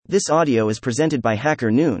This audio is presented by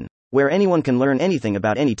Hacker Noon, where anyone can learn anything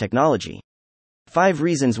about any technology. 5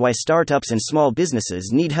 reasons why startups and small businesses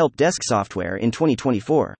need help desk software in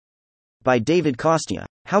 2024. By David Kostya.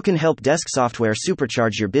 How can help desk software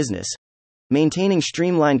supercharge your business? Maintaining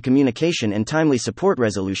streamlined communication and timely support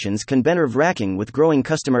resolutions can be nerve-wracking with growing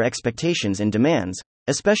customer expectations and demands,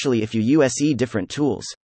 especially if you use different tools.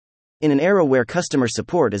 In an era where customer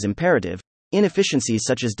support is imperative, inefficiencies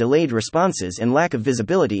such as delayed responses and lack of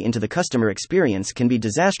visibility into the customer experience can be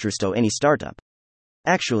disastrous to any startup.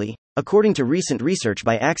 Actually, according to recent research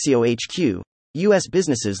by Axio HQ, U.S.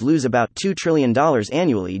 businesses lose about $2 trillion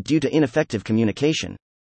annually due to ineffective communication.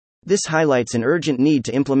 This highlights an urgent need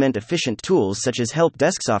to implement efficient tools such as help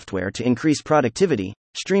desk software to increase productivity,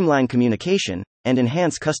 streamline communication, and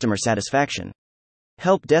enhance customer satisfaction.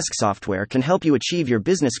 Help desk software can help you achieve your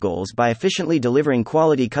business goals by efficiently delivering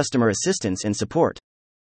quality customer assistance and support.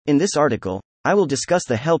 In this article, I will discuss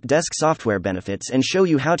the help desk software benefits and show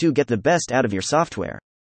you how to get the best out of your software.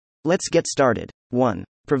 Let's get started. 1.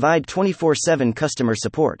 Provide 24/7 customer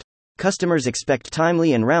support. Customers expect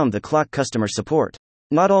timely and round-the-clock customer support.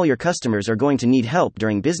 Not all your customers are going to need help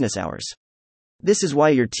during business hours. This is why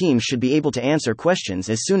your team should be able to answer questions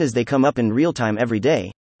as soon as they come up in real time every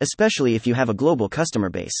day, especially if you have a global customer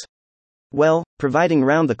base. Well, providing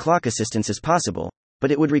round-the-clock assistance is possible, but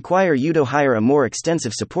it would require you to hire a more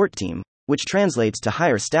extensive support team, which translates to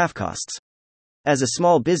higher staff costs. As a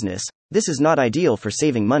small business, this is not ideal for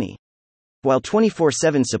saving money. While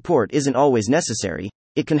 24/7 support isn't always necessary,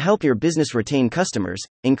 it can help your business retain customers,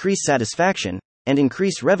 increase satisfaction, and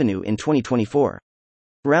increase revenue in 2024.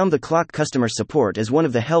 Round-the-clock customer support is one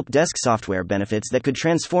of the help desk software benefits that could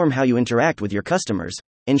transform how you interact with your customers,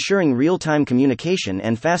 ensuring real-time communication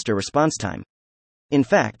and faster response time. In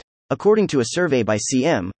fact, according to a survey by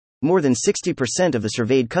CM, more than 60% of the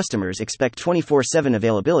surveyed customers expect 24/7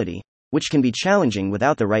 availability, which can be challenging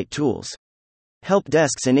without the right tools. Help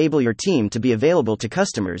desks enable your team to be available to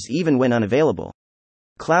customers even when unavailable.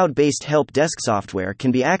 Cloud-based help desk software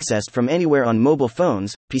can be accessed from anywhere on mobile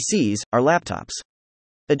phones, PCs, or laptops.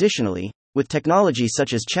 Additionally, with technology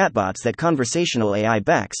such as chatbots that conversational AI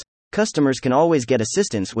backs, customers can always get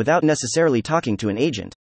assistance without necessarily talking to an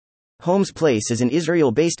agent. Homes Place is an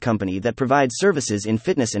Israel-based company that provides services in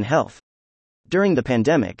fitness and health. During the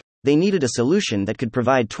pandemic, they needed a solution that could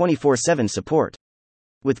provide 24/7 support.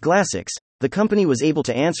 With Glassix, the company was able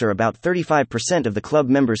to answer about 35% of the club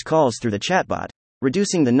members' calls through the chatbot,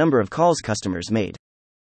 reducing the number of calls customers made.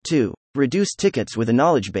 2. Reduce tickets with a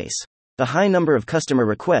knowledge base. The high number of customer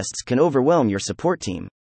requests can overwhelm your support team.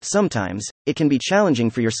 Sometimes, it can be challenging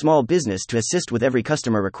for your small business to assist with every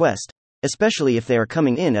customer request, especially if they are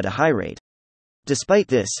coming in at a high rate. Despite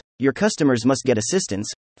this, your customers must get assistance,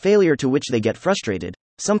 failure to which they get frustrated,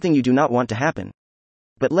 something you do not want to happen.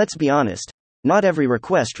 But let's be honest, not every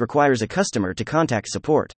request requires a customer to contact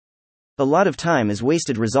support. A lot of time is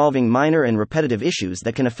wasted resolving minor and repetitive issues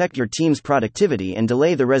that can affect your team's productivity and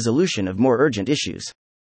delay the resolution of more urgent issues.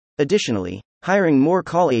 Additionally, hiring more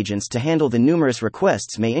call agents to handle the numerous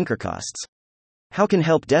requests may incur costs. How can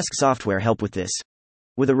help desk software help with this?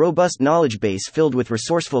 With a robust knowledge base filled with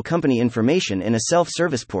resourceful company information in a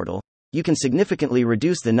self-service portal, you can significantly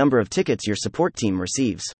reduce the number of tickets your support team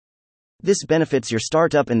receives. This benefits your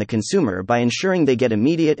startup and the consumer by ensuring they get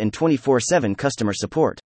immediate and 24/7 customer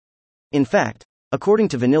support. In fact, according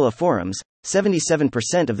to Vanilla Forums,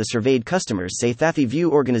 77% of the surveyed customers say that they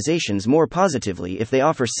view organizations more positively if they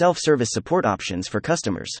offer self-service support options for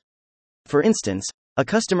customers. For instance, a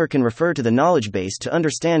customer can refer to the knowledge base to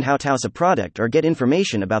understand how to use a product or get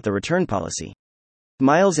information about the return policy.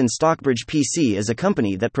 Miles & Stockbridge PC is a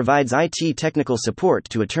company that provides IT technical support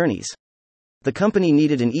to attorneys. The company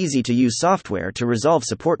needed an easy-to-use software to resolve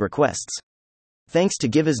support requests. Thanks to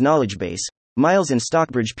Giva's knowledge base, Miles &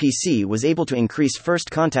 Stockbridge PC was able to increase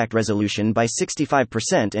first contact resolution by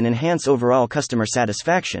 65% and enhance overall customer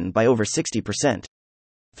satisfaction by over 60%.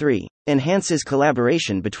 3. Enhances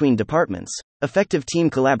collaboration between departments. Effective team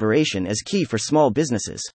collaboration is key for small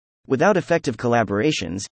businesses. Without effective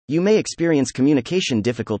collaborations, you may experience communication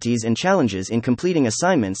difficulties and challenges in completing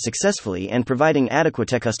assignments successfully and providing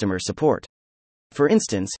adequate customer support. For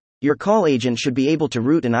instance, your call agent should be able to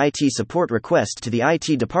route an IT support request to the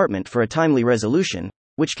IT department for a timely resolution,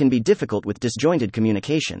 which can be difficult with disjointed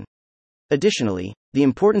communication. Additionally, the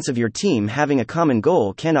importance of your team having a common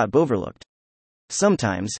goal cannot be overlooked.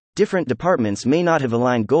 Sometimes, different departments may not have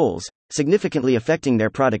aligned goals, significantly affecting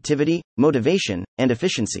their productivity, motivation, and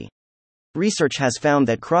efficiency. Research has found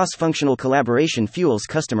that cross-functional collaboration fuels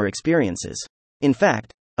customer experiences. In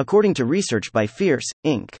fact, according to research by Fierce,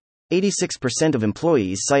 Inc., 86% of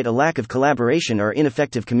employees cite a lack of collaboration or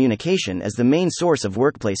ineffective communication as the main source of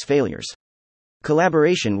workplace failures.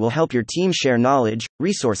 Collaboration will help your team share knowledge,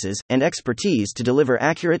 resources, and expertise to deliver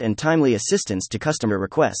accurate and timely assistance to customer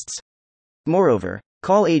requests. Moreover,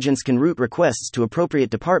 call agents can route requests to appropriate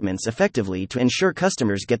departments effectively to ensure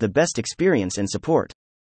customers get the best experience and support.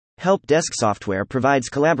 Help desk software provides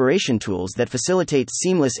collaboration tools that facilitate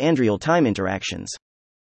seamless and real-time interactions.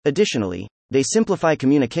 Additionally, they simplify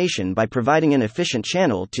communication by providing an efficient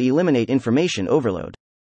channel to eliminate information overload.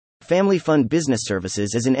 Family Fund Business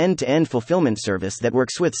Services is an end-to-end fulfillment service that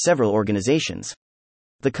works with several organizations.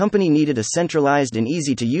 The company needed a centralized and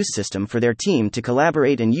easy-to-use system for their team to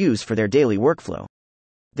collaborate and use for their daily workflow.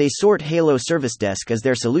 They sought Halo Service Desk as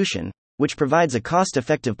their solution, which provides a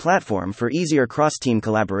cost-effective platform for easier cross-team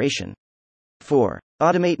collaboration. 4.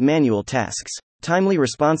 Automate manual tasks. Timely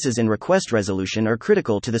responses and request resolution are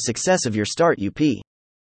critical to the success of your startup.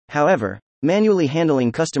 However, manually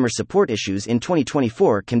handling customer support issues in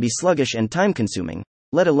 2024 can be sluggish and time-consuming,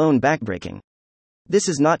 let alone backbreaking. This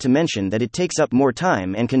is not to mention that it takes up more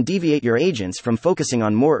time and can deviate your agents from focusing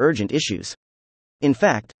on more urgent issues. In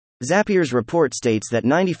fact, Zapier's report states that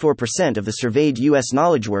 94% of the surveyed U.S.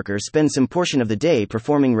 knowledge workers spend some portion of the day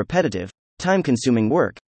performing repetitive, time-consuming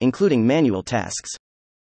work, including manual tasks.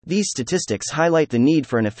 These statistics highlight the need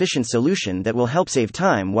for an efficient solution that will help save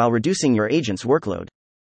time while reducing your agent's workload.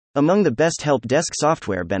 Among the best help desk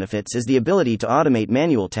software benefits is the ability to automate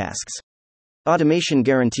manual tasks. Automation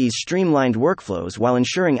guarantees streamlined workflows while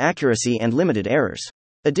ensuring accuracy and limited errors.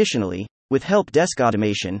 Additionally, with help desk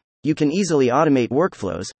automation, you can easily automate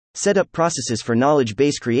workflows, set up processes for knowledge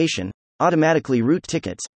base creation, automatically route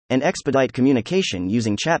tickets, and expedite communication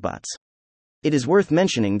using chatbots. It is worth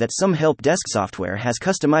mentioning that some help desk software has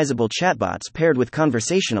customizable chatbots paired with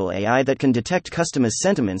conversational AI that can detect customers'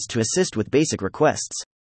 sentiments to assist with basic requests.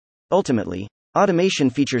 Ultimately,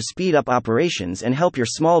 automation features speed up operations and help your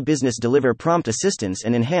small business deliver prompt assistance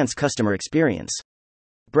and enhance customer experience.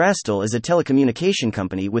 Brastel is a telecommunication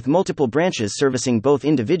company with multiple branches servicing both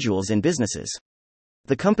individuals and businesses.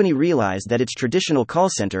 The company realized that its traditional call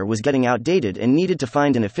center was getting outdated and needed to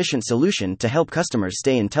find an efficient solution to help customers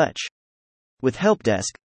stay in touch. With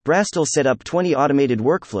HelpDesk, Brastel set up 20 automated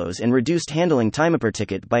workflows and reduced handling time per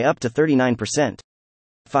ticket by up to 39%.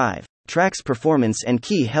 5. Tracks performance and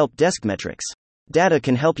key help desk metrics. Data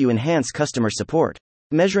can help you enhance customer support.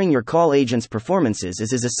 Measuring your call agent's performances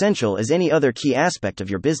is as essential as any other key aspect of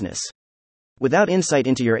your business. Without insight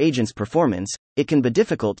into your agent's performance, it can be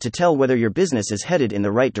difficult to tell whether your business is headed in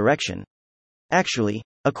the right direction. Actually,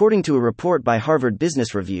 according to a report by Harvard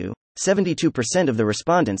Business Review, 72% of the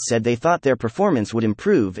respondents said they thought their performance would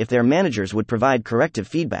improve if their managers would provide corrective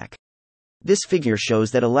feedback. This figure shows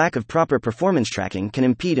that a lack of proper performance tracking can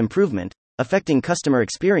impede improvement, affecting customer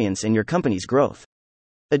experience and your company's growth.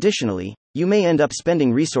 Additionally, you may end up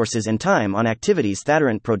spending resources and time on activities that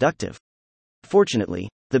aren't productive. Fortunately,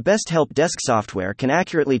 the best help desk software can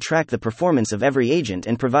accurately track the performance of every agent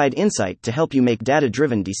and provide insight to help you make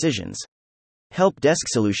data-driven decisions. Help desk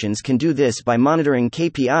solutions can do this by monitoring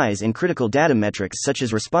KPIs and critical data metrics such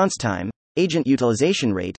as response time, agent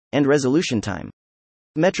utilization rate, and resolution time.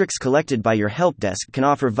 Metrics collected by your help desk can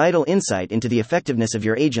offer vital insight into the effectiveness of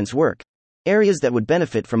your agent's work, areas that would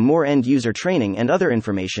benefit from more end-user training and other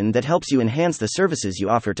information that helps you enhance the services you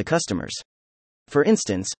offer to customers. For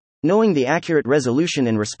instance, knowing the accurate resolution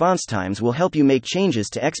and response times will help you make changes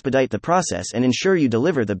to expedite the process and ensure you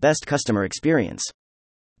deliver the best customer experience.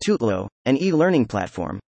 Tutlo, an e-learning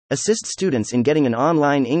platform, assists students in getting an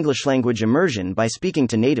online English language immersion by speaking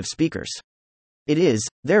to native speakers. It is,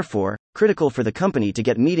 therefore, critical for the company to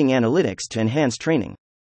get meeting analytics to enhance training.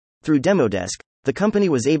 Through DemoDesk, the company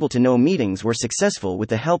was able to know meetings were successful with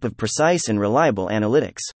the help of precise and reliable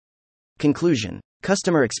analytics. Conclusion: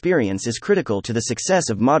 customer experience is critical to the success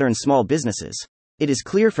of modern small businesses. It is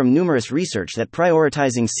clear from numerous research that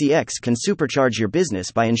prioritizing CX can supercharge your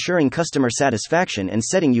business by ensuring customer satisfaction and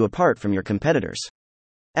setting you apart from your competitors.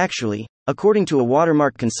 Actually, according to a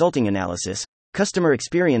Watermark Consulting analysis, customer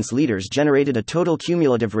experience leaders generated a total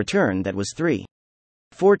cumulative return that was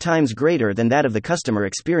 3.4 times greater than that of the customer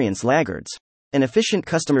experience laggards. An efficient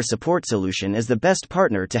customer support solution is the best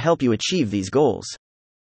partner to help you achieve these goals.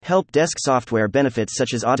 Help desk software benefits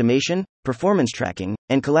such as automation, performance tracking,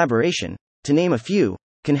 and collaboration, to name a few,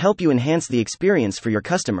 can help you enhance the experience for your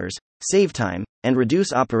customers, save time, and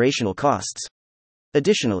reduce operational costs.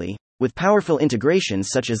 Additionally, with powerful integrations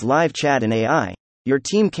such as live chat and AI, your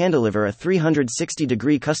team can deliver a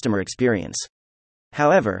 360-degree customer experience.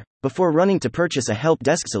 However, before running to purchase a help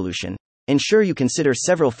desk solution, ensure you consider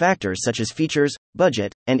several factors such as features,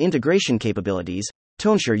 budget, and integration capabilities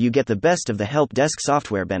to ensure you get the best of the help desk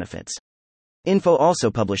software benefits. Info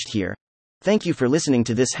also published here. Thank you for listening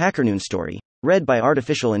to this HackerNoon story, read by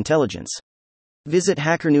Artificial Intelligence. Visit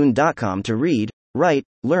hackernoon.com to read, write,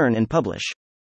 learn, and publish.